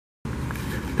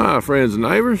Hi friends and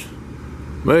neighbors,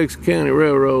 Mexican County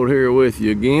Railroad here with you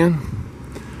again.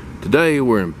 Today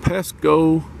we're in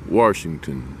Pasco,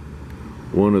 Washington,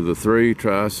 one of the 3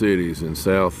 tri-cities in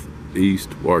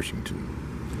southeast Washington.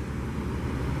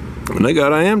 And they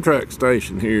got an Amtrak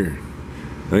station here.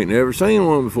 Ain't never seen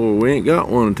one before. We ain't got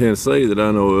one in Tennessee that I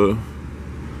know of.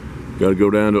 Gotta go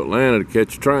down to Atlanta to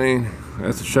catch a train.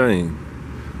 That's a shame.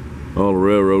 All the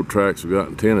railroad tracks we got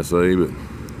in Tennessee, but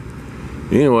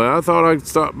anyway, I thought I'd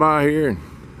stop by here and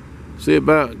see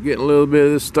about getting a little bit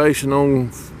of this station on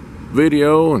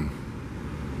video. And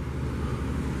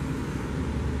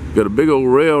got a big old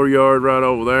rail yard right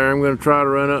over there. I'm going to try to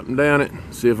run up and down it,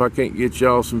 see if I can't get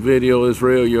y'all some video of this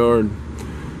rail yard.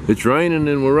 It's raining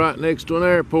and we're right next to an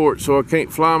airport, so I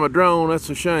can't fly my drone. That's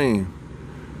a shame.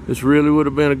 This really would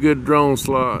have been a good drone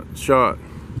shot.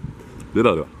 But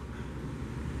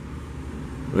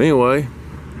anyway,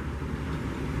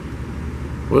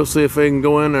 we'll see if we can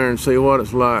go in there and see what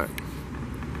it's like.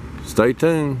 Stay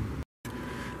tuned.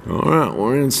 Alright,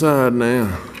 we're inside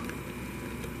now.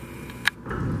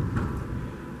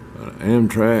 Got an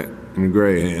Amtrak and a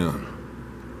Greyhound.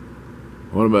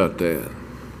 What about that?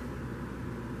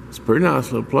 It's a pretty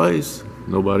nice little place.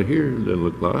 Nobody here, doesn't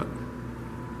look like.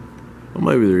 Well,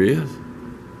 maybe there is.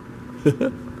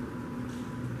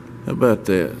 How about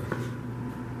that?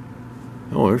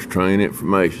 Oh, there's train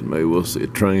information. Maybe we'll see a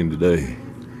train today.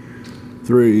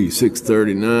 3,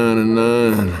 6:39 and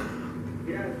 9.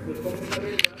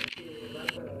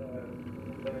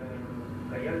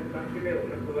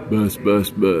 Bus.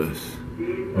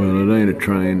 Well, it ain't a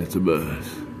train, it's a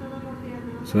bus.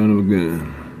 Son of a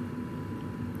gun.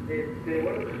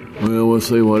 Well, we'll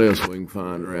see what else we can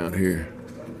find around here.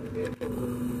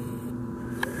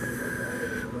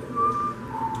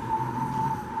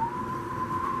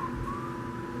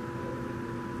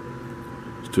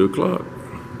 It's 2 o'clock.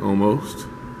 Almost.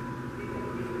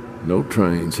 No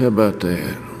trains. How about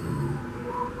that?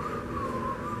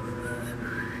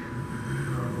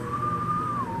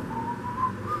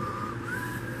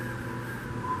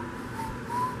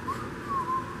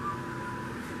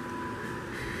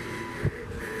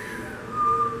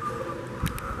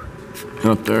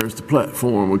 Out there's the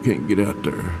platform. We can't get out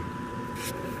there.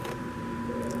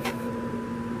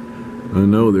 I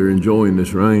know they're enjoying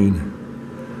this rain.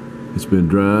 It's been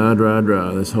dry.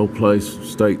 This whole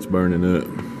state's burning up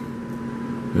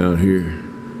out here.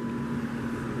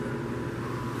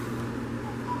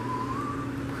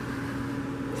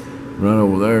 Right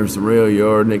over there's the rail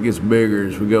yard, and it gets bigger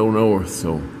as we go north.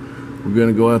 So we're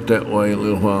gonna go out that way in a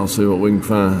little while and see what we can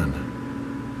find.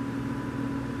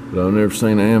 But I've never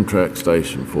seen an Amtrak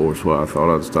station before, so I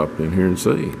thought I'd stop in here and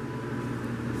see.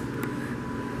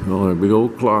 Oh, there's a big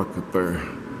old clock up there.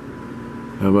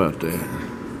 How about that?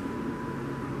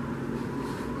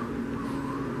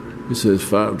 It says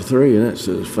 5 to 3 and that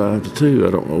says 5 to 2.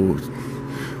 I don't know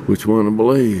which one to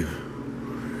believe.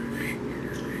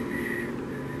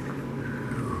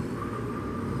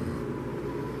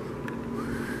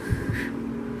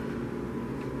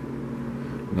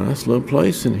 Nice little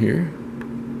place in here.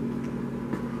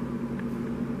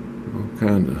 All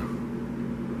kind of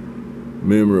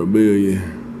memorabilia.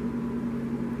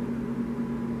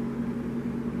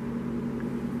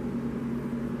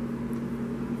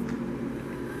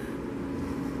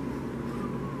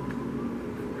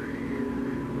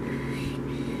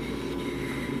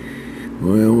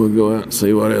 Well, we'll go out and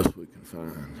see what else we can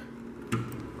find.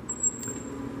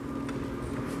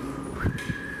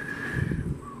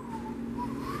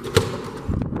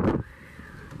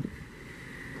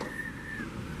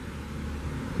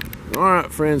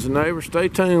 Alright, friends and neighbors, stay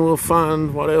tuned. We'll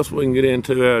find what else we can get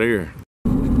into out here.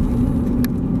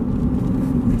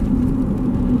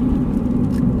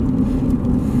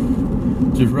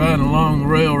 Just riding along the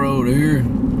railroad here,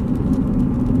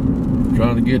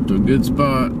 trying to get to a good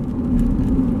spot.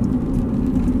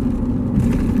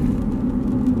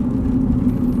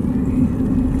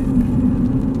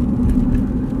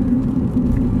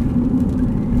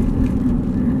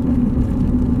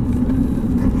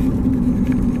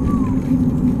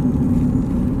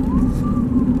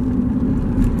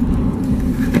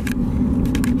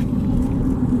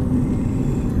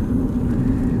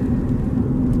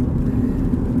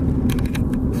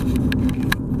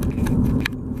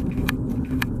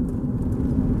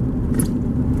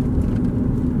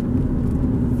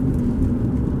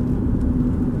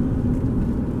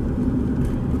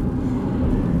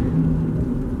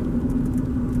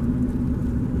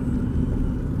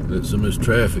 Let some of this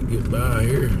traffic get by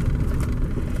here.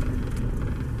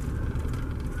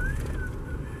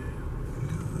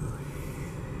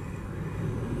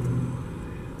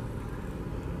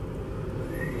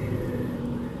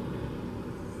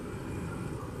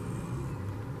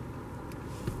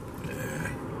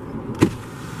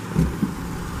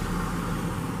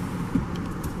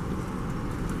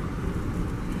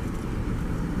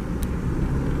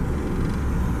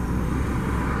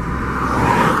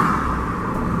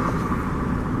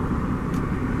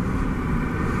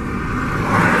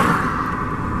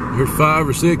 5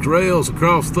 or 6 rails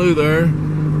across through there.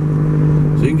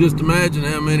 So you can just imagine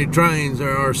how many trains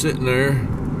there are sitting there.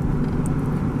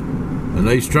 And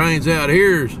these trains out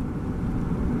here's 2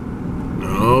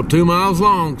 miles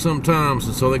long sometimes,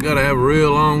 and so they got to have a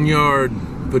real long yard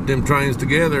to put them trains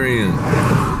together in.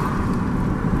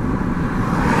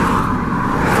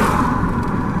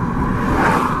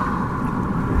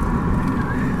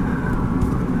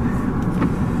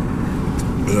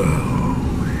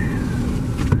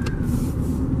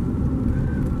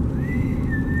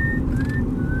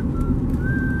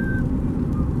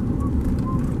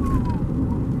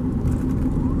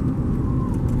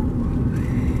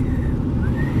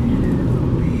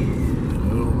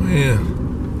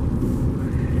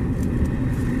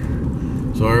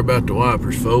 Sorry about the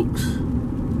wipers, folks.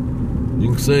 You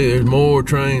can see there's more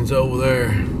trains over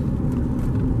there.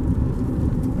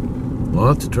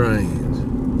 Lots of trains.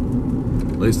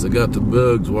 At least I got the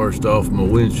bugs washed off my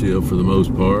windshield for the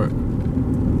most part.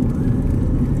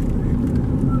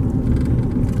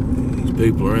 These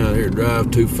people around here drive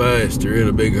too fast. They're in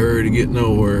a big hurry to get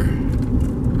nowhere.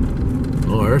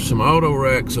 Oh, there's some auto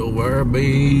racks over there.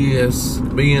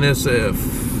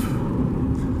 Bnsf.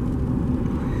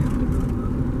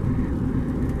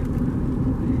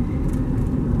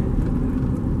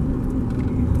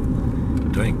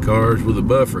 Tank cars with a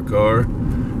buffer car.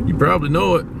 You probably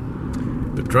know it.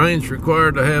 The train's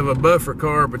required to have a buffer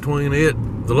car between it,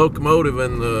 the locomotive,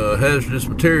 and the hazardous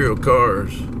material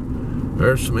cars.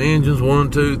 There's some engines,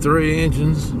 1, 2, 3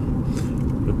 engines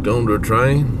hooked onto a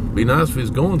train. Be nice if it's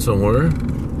going somewhere.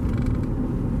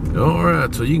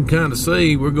 Alright, so you can kind of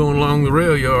see we're going along the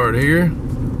rail yard here.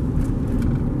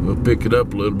 We'll pick it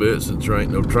up a little bit since there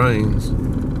ain't no trains.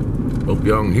 Hope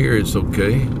y'all can hear it's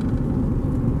okay.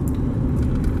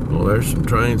 Well, there's some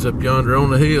trains up yonder on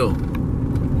the hill.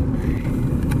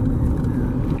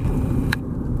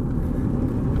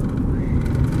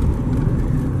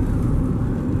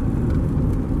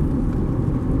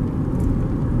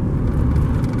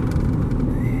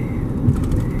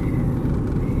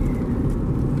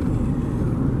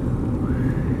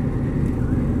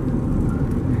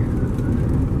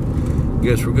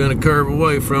 Guess we're going to curve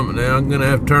away from it now. I'm going to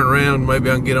have to turn around. Maybe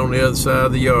I can get on the other side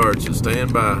of the yard, so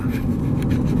stand by.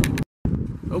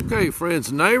 Okay, friends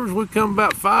and neighbors, we've come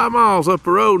about 5 miles up the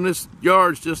road and this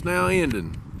yard's just now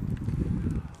ending.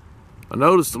 I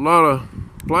noticed a lot of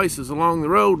places along the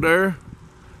road there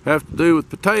have to do with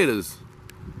potatoes.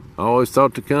 I always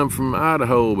thought they come from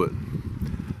Idaho, but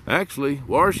actually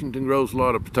Washington grows a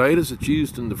lot of potatoes. It's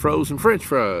used in the frozen French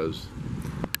fries.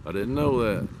 I didn't know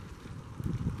that.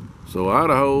 So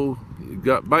Idaho, you've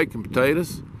got bacon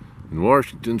potatoes, and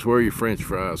Washington's where your French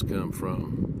fries come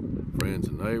from, friends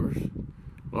and neighbors.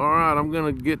 All right, I'm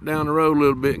gonna get down the road a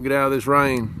little bit and get out of this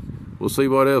rain. We'll see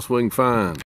what else we can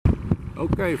find.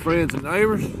 Okay, friends and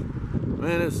neighbors,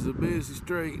 man, this is a busy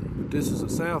street. This is the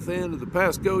south end of the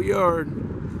Pasco yard.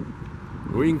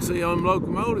 Where you can see on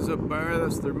locomotives up there,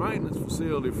 that's their maintenance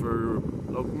facility for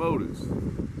locomotives.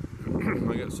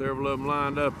 I got several of them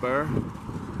lined up there.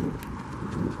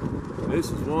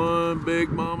 This is one big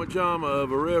mama jama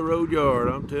of a railroad yard,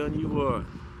 I'm telling you what.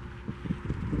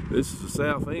 This is the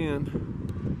south end.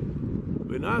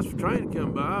 Be nice for a train to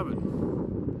come by, but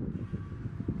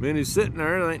when he's sitting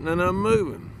there ain't none of them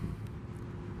moving.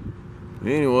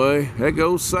 Anyway, that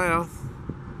goes south.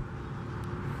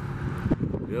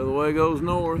 The other way goes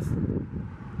north.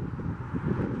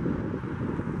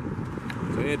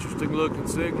 It's an interesting looking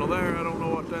signal there. I don't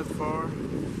know what that's for.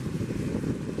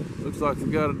 Looks like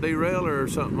they've got a derailer or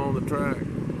something on the track.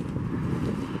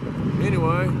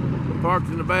 Anyway, I'm parked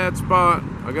in a bad spot.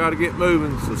 I gotta get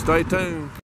moving, so stay tuned.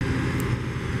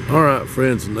 Alright,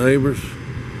 friends and neighbors,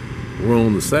 we're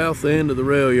on the south end of the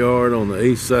rail yard on the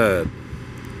east side.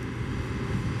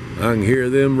 I can hear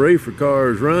them reefer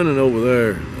cars running over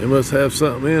there. They must have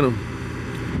something in them.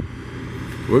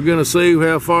 We're gonna see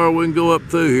how far we can go up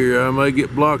through here. I may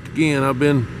get blocked again. I've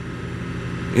been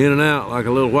in and out like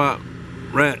a little white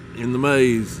rat in the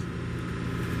maze.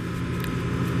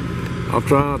 I'll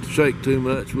try not to shake too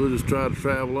much. We'll just try to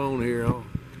travel on here. I'll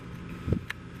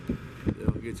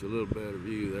get you a little better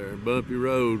view there. Bumpy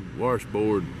road,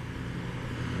 washboard.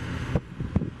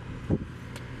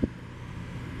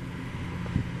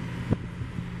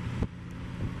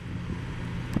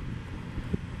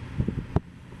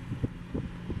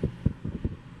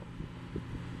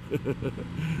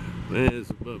 Man, it's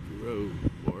a bumpy road,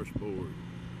 washboard.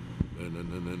 No.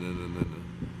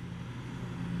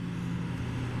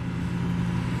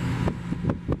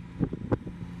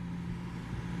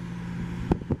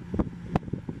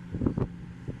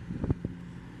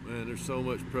 Man, there's so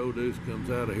much produce comes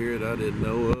out of here that I didn't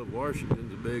know of.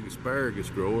 Washington's a big asparagus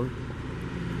grower.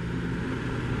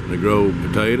 They grow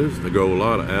potatoes, they grow a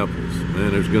lot of apples.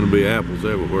 Man, there's gonna be apples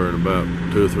everywhere in about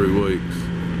 2 or 3 weeks.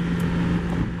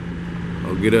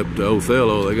 I'll get up to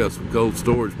Othello, they got some cold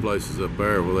storage places up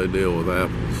there where they deal with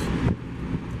apples.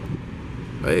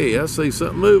 Hey, I see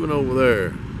something moving over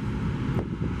there.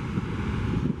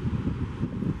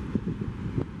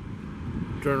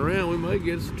 Turn around, we may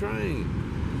get us a train.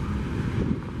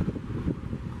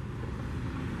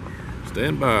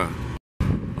 Stand by.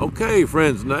 Okay,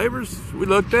 friends and neighbors, we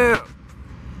looked out.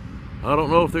 I don't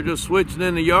know if they're just switching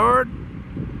in the yard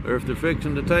or if they're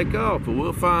fixing to take off, but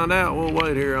we'll find out. We'll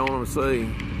wait here on them and see.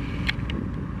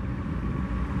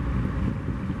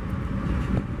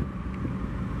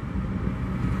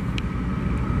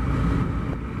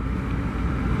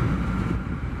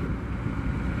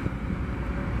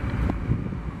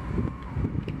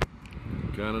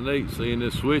 Kind of neat seeing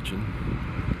this switching.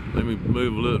 Let me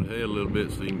move a little ahead a little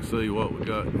bit so you can see what we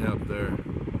got out there.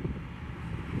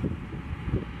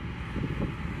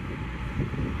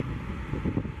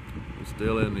 It's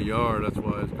still in the yard, that's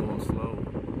why it's going slow.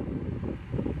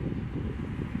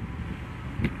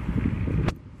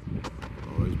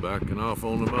 Oh, he's backing off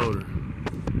on the motor.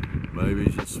 Maybe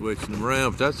he's just switching them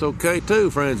around, but that's okay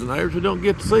too, friends and neighbors. We don't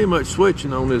get to see much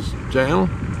switching on this channel.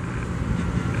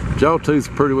 Jawtooth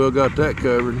pretty well got that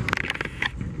covered.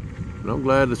 But I'm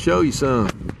glad to show you some.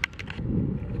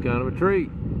 It's kind of a treat.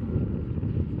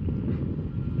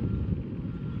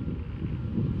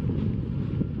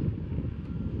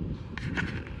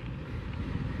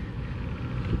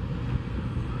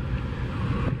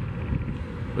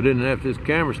 If I didn't have this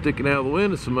camera sticking out of the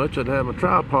window so much, I'd have my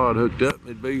tripod hooked up and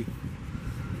it'd be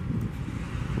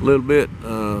a little bit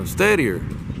steadier.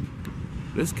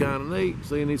 It's kind of neat,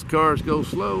 seeing these cars go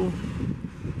slow. You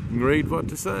can read what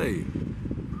they say.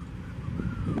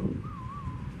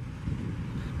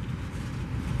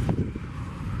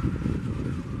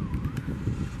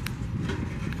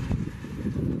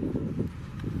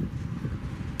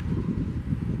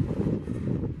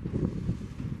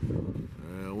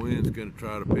 Wind's gonna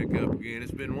try to pick up again.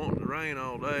 It's been wanting to rain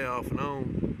all day off and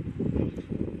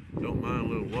on. Don't mind a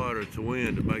little water, it's the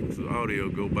wind that makes the audio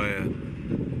go bad.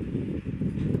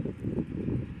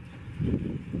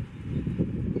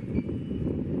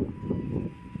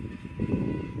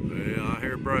 Yeah, I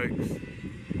hear brakes.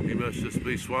 He must just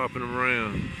be swapping them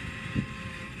around.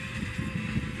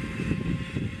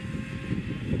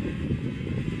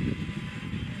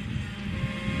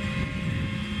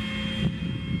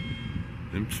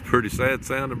 Them pretty sad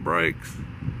sounding brakes,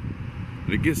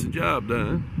 but it gets the job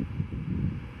done.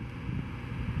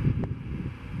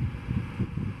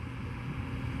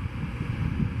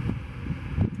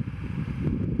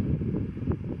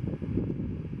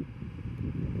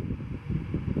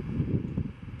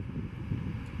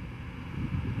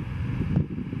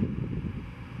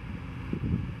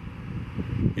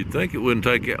 You'd think it wouldn't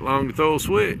take that long to throw a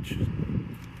switch.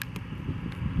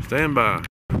 Stand by.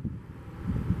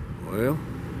 Well,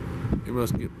 he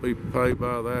must get people paid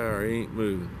by the hour. He ain't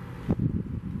moving.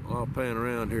 I'll pan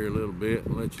around here a little bit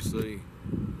and let you see.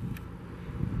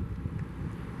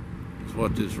 That's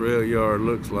what this rail yard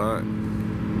looks like.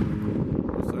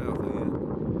 South end.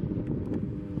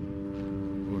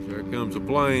 Of course, there comes a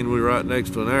plane. We're right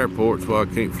next to an airport, so I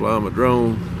can't fly my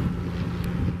drone.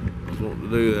 I was wanting to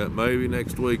do that maybe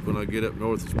next week when I get up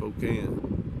north of Spokane.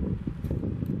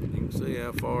 You can see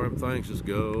how far them things just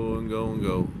go and go and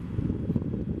go.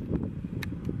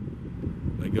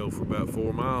 They go for about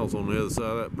 4 miles on the other side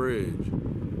of that bridge.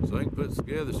 So they can put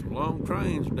together some long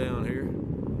trains down here.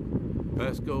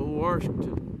 Pasco,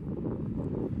 Washington.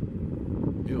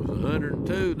 It was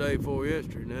 102 the day before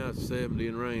yesterday, now it's 70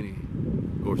 and rainy.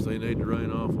 Of course, they need to rain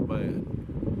awful bad.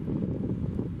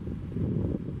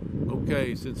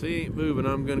 Okay, since he ain't moving,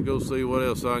 I'm gonna go see what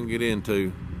else I can get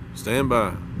into. Stand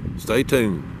by, stay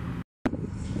tuned.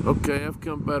 Okay, I've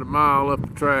come about a mile up the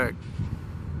track.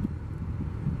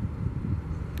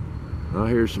 I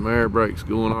hear some air brakes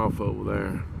going off over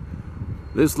there.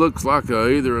 This looks like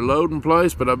either a loading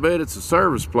place, but I bet it's a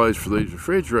service place for these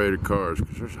refrigerator cars,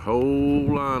 because there's a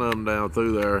whole line of them down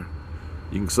through there.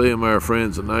 You can see them there,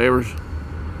 friends and neighbors.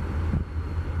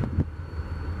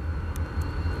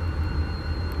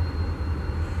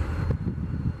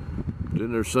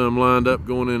 Then there's some lined up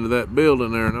going into that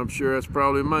building there, and I'm sure that's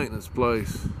probably a maintenance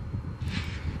place.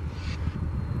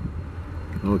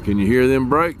 Oh, can you hear them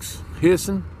brakes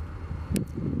hissing?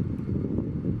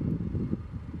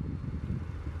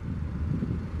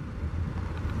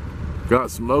 Got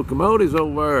some locomotives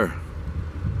over there.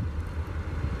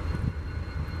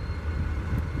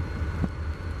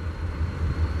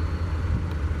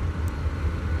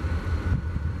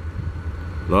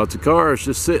 Lots of cars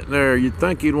just sitting there. You'd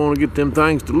think you'd want to get them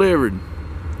things delivered.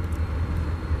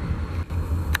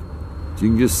 You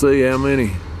can just see how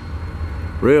many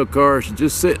rail cars are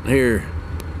just sitting here.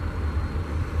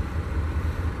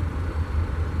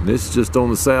 And this is just on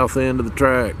the south end of the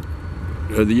track,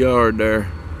 or the yard there.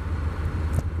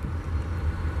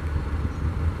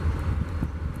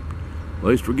 At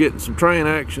least we're getting some train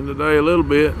action today a little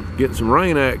bit, getting some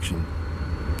rain action.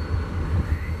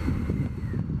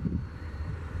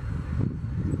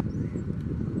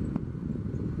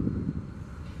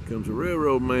 Comes a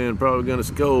railroad man, probably gonna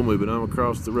scold me, but I'm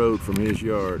across the road from his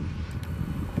yard.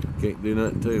 Can't do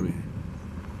nothing to me.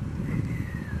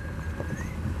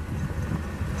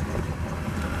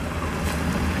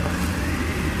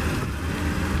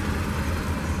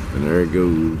 And there it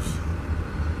goes.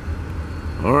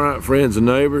 All right, friends and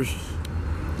neighbors,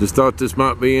 just thought this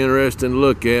might be interesting to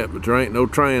look at, but there ain't no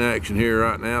train action here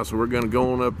right now, so we're gonna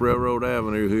go on up Railroad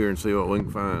Avenue here and see what we can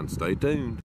find. Stay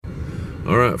tuned.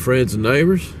 All right, friends and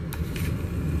neighbors.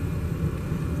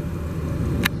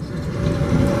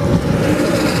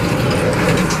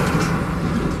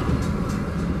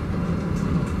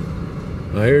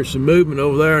 I hear some movement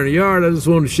over there in the yard. I just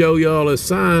wanted to show y'all this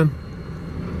sign.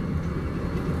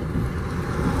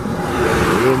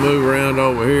 We'll move around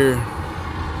over here.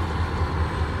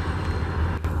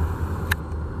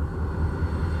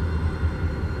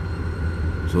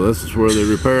 So this is where they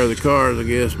repair the cars, I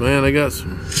guess. Man, they got a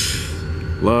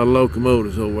lot of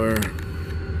locomotives over there.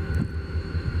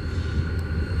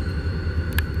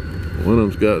 Two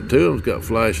of them's got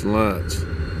flashing lights.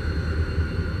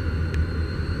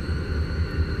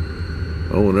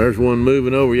 Oh, and there's one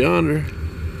moving over yonder,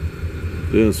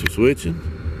 doing some switching.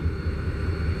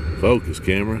 Focus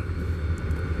camera.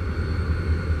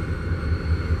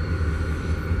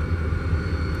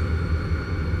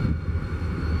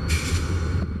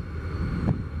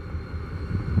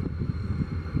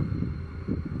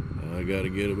 I gotta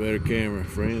get a better camera,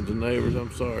 friends and neighbors.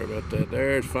 I'm sorry about that.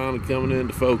 There, it's finally coming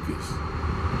into focus.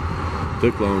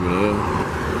 Took long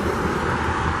enough.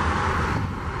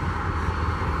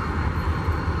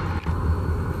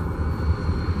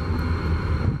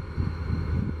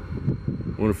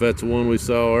 Wonder if that's the one we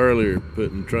saw earlier,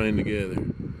 putting the train together.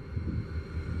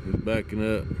 He's backing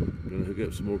up. Gonna hook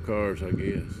up some more cars, I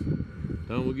guess.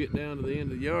 Time we get down to the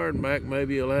end of the yard and back,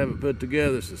 maybe he'll have it put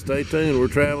together. So stay tuned, we're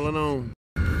traveling on.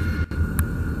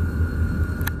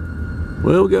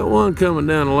 Well, we got one coming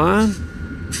down the line.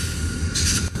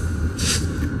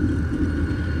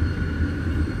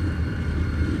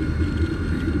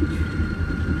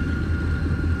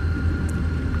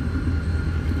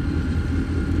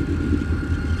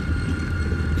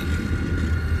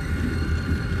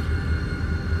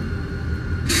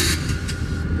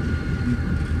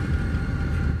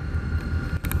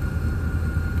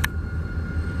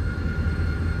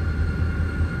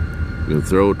 Gonna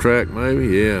throw a track maybe?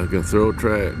 Yeah, gonna throw a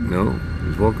track. No,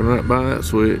 he's walking right by that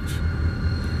switch.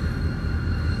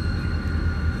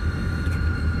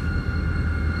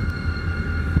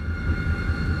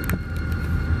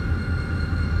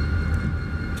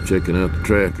 He's checking out the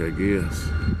track, I guess.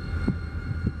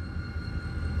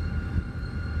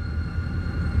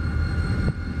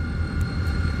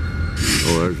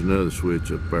 Oh, there's another switch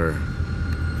up there.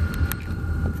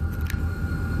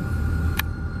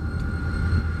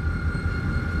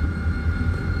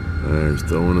 There's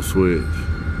throwing a switch.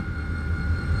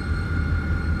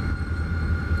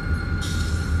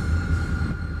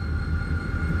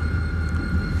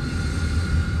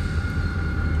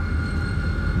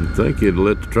 You'd think he'd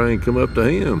let the train come up to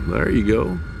him. There you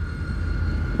go.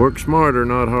 Work smarter,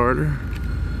 not harder.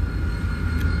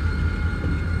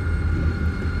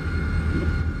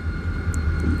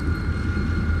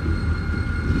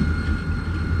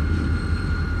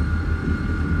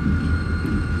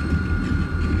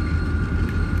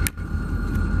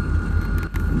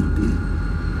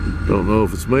 Don't know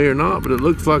if it's me or not, but it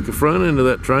looks like the front end of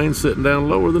that train sitting down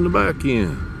lower than the back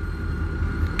end.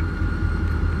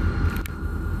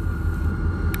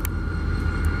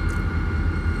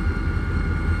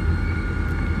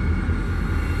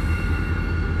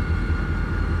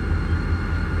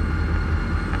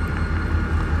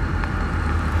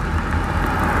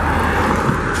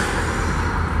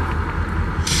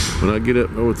 When I get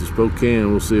up north of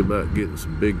Spokane, we'll see about getting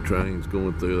some big trains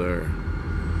going through there.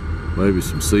 Maybe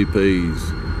some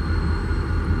CPs,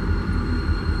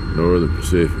 Northern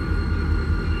Pacific.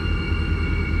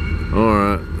 All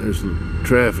right, there's some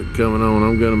traffic coming on.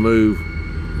 I'm gonna move.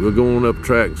 We'll go on up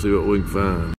track and see what we can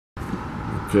find.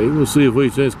 Okay, we'll see if we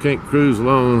just can't cruise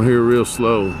along here real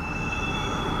slow.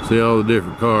 See all the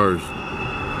different cars.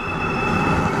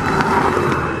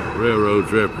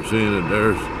 railroads represented.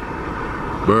 There's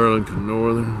Burlington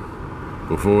Northern,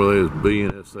 before they was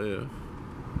Bnsf.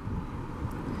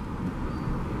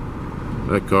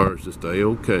 That car is just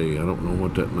A-OK. I don't know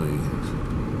what that means.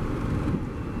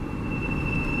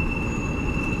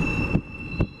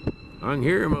 I can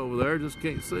hear him over there, just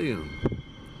can't see him.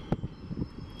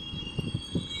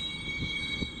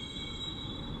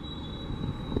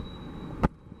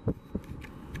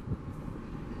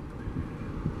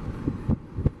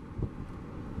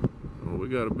 Well, we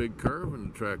got a big curve in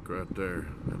the track right there.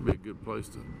 That'd be a good place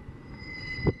to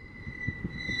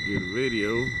get a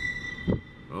video.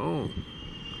 Oh,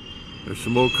 there's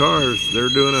some more cars. They're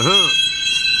doing a hump.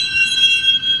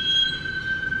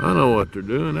 I know what they're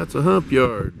doing. That's a hump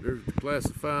yard. They're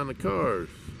classifying the cars.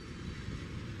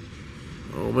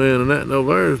 Oh man, and that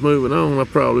over there is moving on. I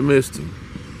probably missed him.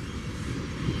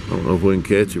 I don't know if we can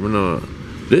catch him or not.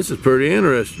 This is pretty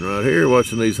interesting right here,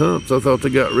 watching these humps. I thought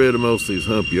they got rid of most of these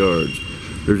hump yards.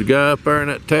 There's a guy up there in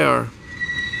that tower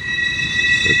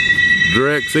that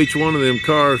directs each one of them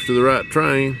cars to the right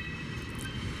train.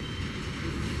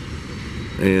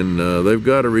 And they've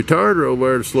got a retarder over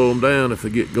there to slow them down if they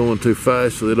get going too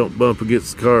fast, so they don't bump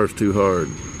against the cars too hard.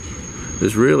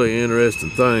 It's really an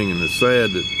interesting thing, and it's sad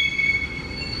that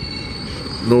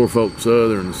Norfolk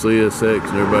Southern and CSX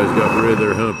and everybody's got rid of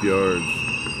their hump yards.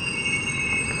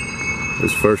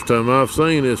 It's the first time I've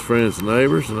seen this, friends and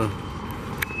neighbors, and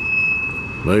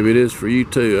maybe it is for you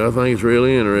too. I think it's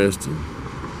really interesting.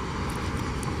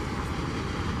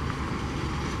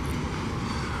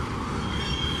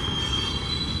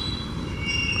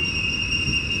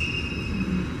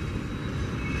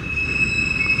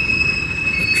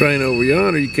 Train over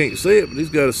yonder, you can't see it, but he's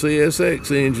got a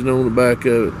CSX engine on the back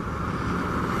of it.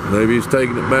 Maybe he's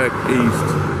taking it back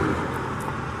east.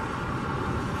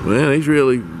 Man, he's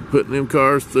really putting them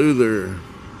cars through there.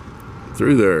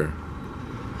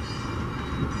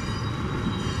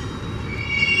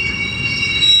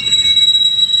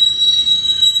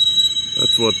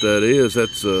 That's what that is.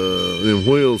 That's them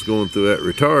wheels going through that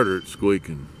retarder. It's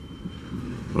squeaking.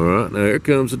 All right, now here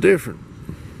comes a different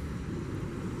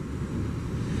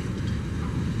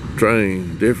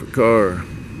train, different car.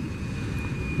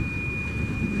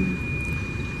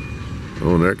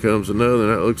 Oh, and there comes another.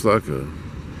 That looks like a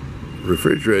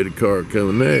refrigerated car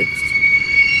coming next.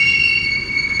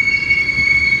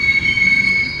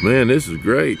 Man, this is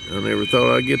great. I never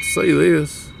thought I'd get to see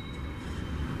this.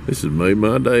 This has made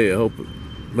my day. I hope it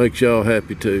makes y'all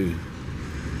happy too.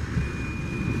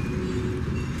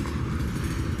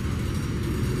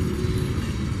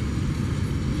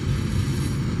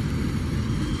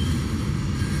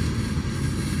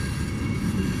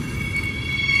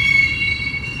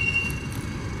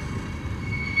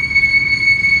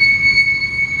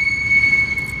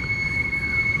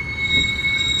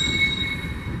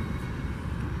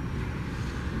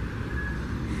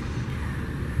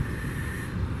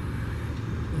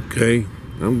 Okay,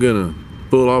 I'm gonna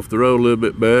pull off the road a little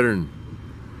bit better and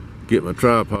get my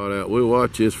tripod out. We'll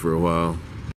watch this for a while.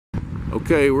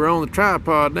 Okay, we're on the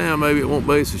tripod now. Maybe it won't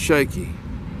be so shaky.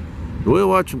 We'll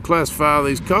watch them classify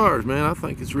these cars, man. I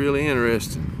think it's really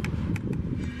interesting.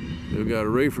 We've got a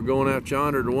reefer going out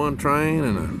yonder to one train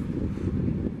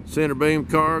and a center beam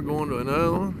car going to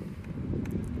another one.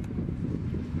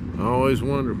 I always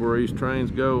wondered where these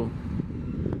trains go,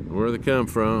 where they come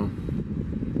from.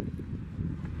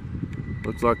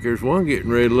 Looks like there's one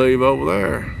getting ready to leave over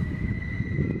there.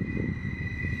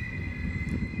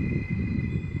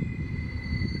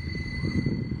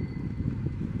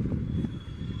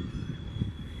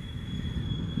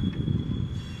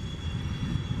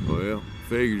 Well,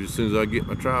 figures as soon as I get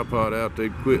my tripod out,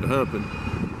 they'd quit humping.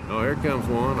 Oh, here comes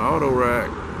one, auto rack.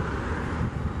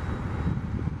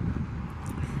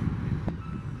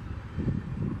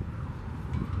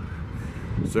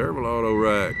 Several auto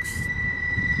racks.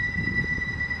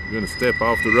 I'm gonna step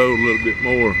off the road a little bit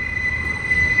more.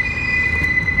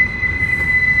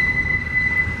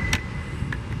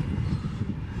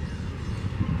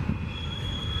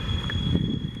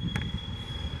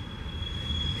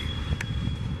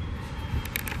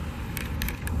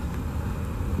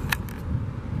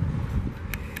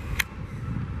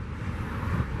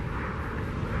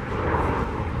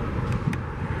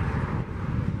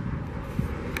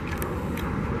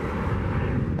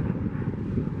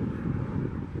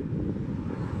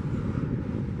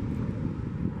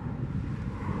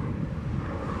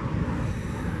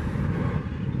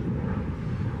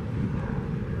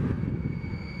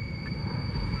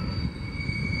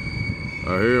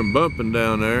 I hear him bumping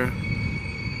down there.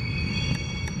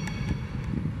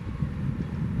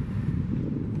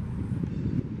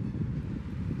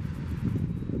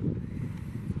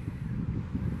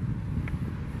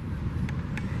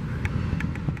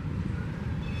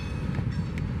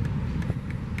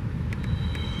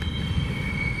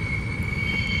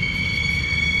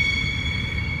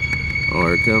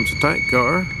 comes a tank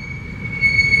car.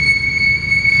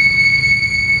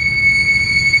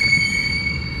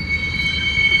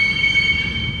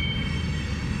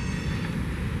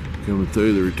 Coming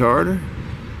through the retarder,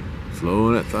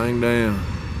 slowing that thing down.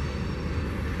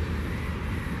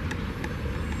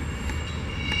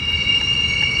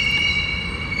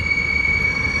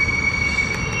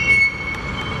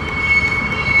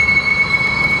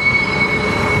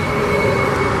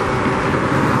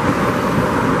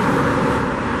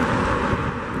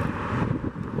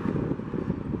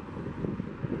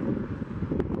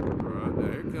 Right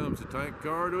there comes the tank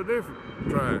car to a different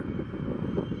track.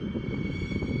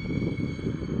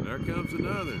 There comes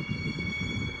another.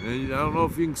 And I don't know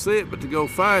if you can see it, but to go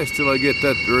fast till I get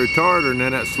that retarder, and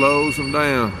then that slows them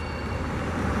down.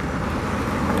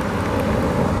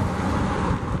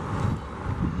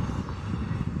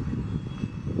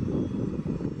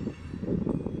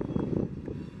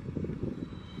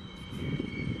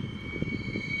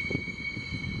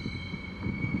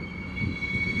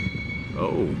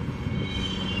 Oh.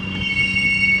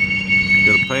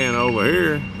 Gonna pan over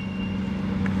here.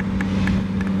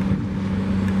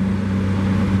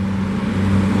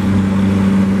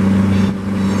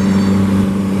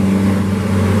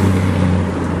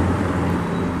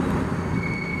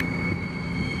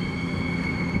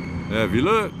 Now if you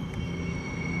look,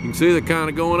 you can see they're kind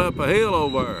of going up a hill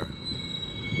over there.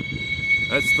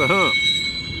 That's the hump.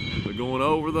 They're going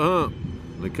over the hump.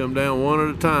 They come down one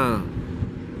at a time.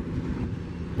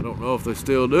 I don't know if they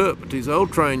still do it, but these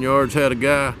old train yards had a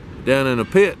guy down in a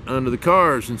pit under the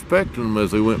cars inspecting them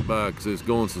as they went by because it's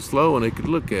going so slow and he could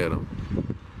look at them.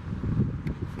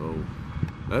 So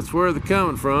that's where they're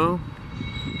coming from.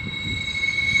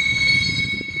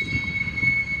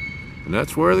 And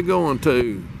that's where they're going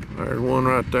to. There's one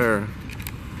right there.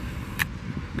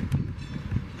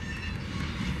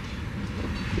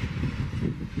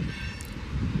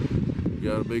 You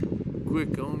gotta be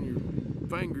quick on your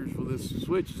fingers with this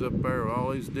switches up there with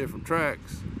all these different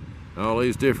tracks, all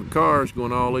these different cars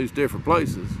going all these different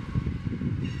places.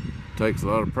 Takes a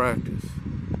lot of practice.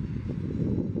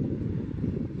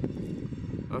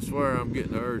 I swear I'm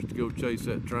getting the urge to go chase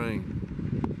that train.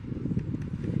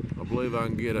 I believe I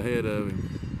can get ahead of him.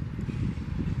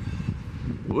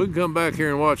 We can come back here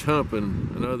and watch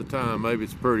Humping another time. Maybe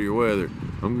it's prettier weather.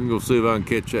 I'm gonna go see if I can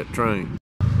catch that train.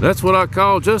 That's what I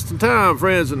call just in time,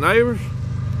 friends and neighbors.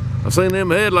 I seen them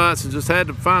headlights and just had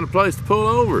to find a place to pull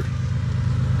over.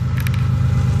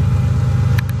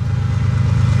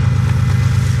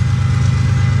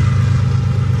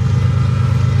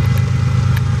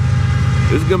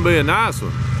 This is gonna be a nice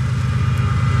one.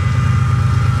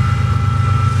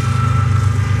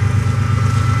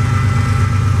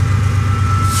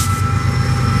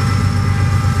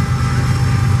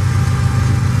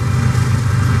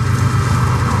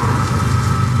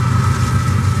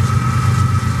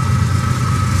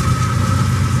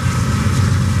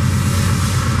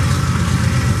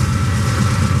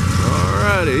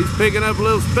 He's picking up a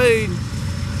little speed.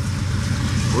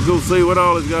 We'll go see what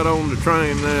all he's got on the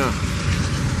train now.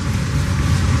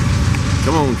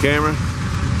 Come on, camera.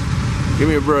 Give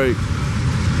me a break.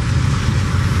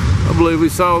 I believe we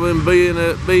saw them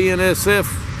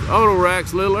Bnsf auto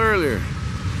racks a little earlier.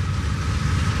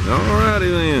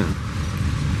 Alrighty then.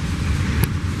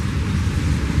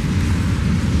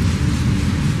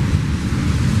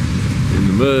 In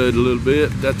the mud a little bit,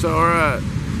 that's alright.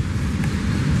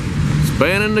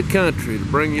 Spanning the country to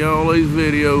bring you all these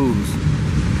videos.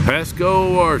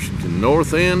 Pasco, Washington,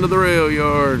 north end of the rail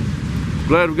yard.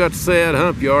 Glad we got to see that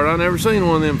hump yard. I never seen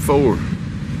one of them before.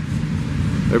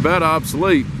 They're about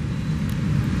obsolete.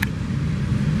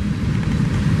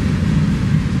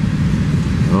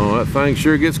 Oh, that thing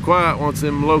sure gets quiet once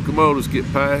them locomotives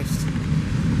get past.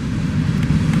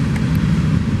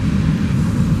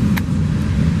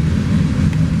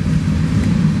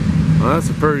 Well, that's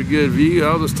a pretty good view.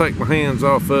 I'll just take my hands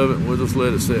off of it and we'll just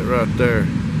let it sit right there.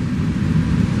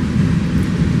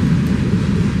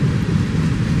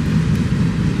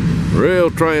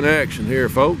 Rail train action here,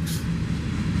 folks.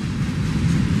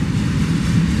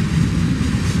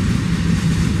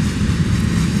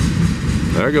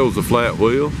 There goes the flat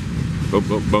wheel. Bump,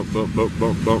 bump, bump, bump, bump,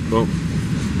 bump, bump, bump.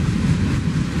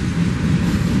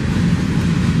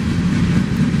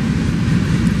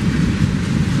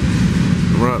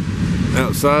 Right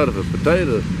outside of a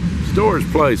potato storage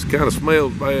place. Kind of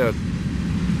smells bad.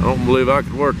 I don't believe I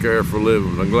could work there for a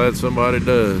living, but I'm glad somebody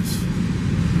does.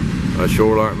 I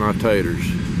sure like my taters.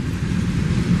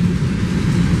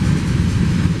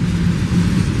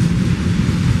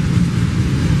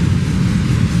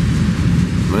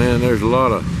 Man, there's a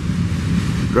lot of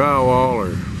drywall or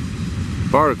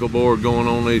particle board going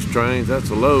on these trains. That's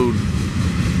a load.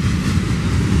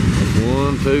 That's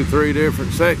 1, 2, 3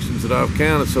 different sections that I've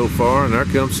counted so far, and there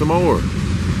comes some more.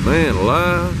 Man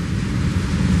alive.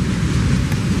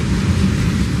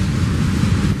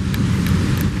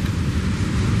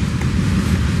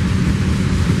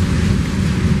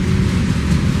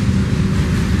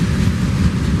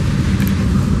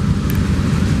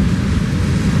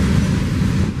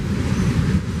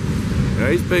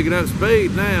 He's picking up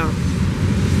speed now.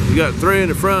 He got 3 in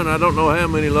the front. I don't know how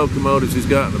many locomotives he's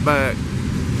got in the back.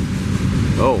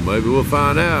 Oh, maybe we'll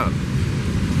find out.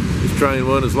 This train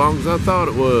wasn't as long as I thought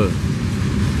it was.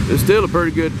 It's still a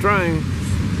pretty good train.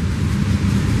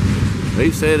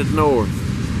 He's headed north,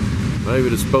 maybe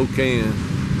to Spokane.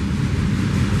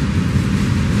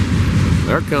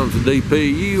 There comes the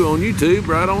DPU on YouTube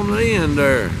right on the end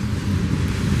there.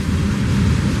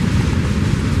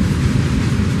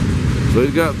 So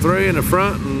he's got 3 in the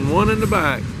front and 1 in the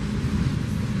back.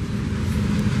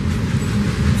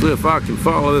 See if I can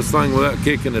follow this thing without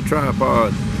kicking the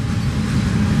tripod.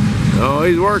 Oh,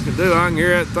 he's working too. I can hear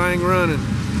that thing running.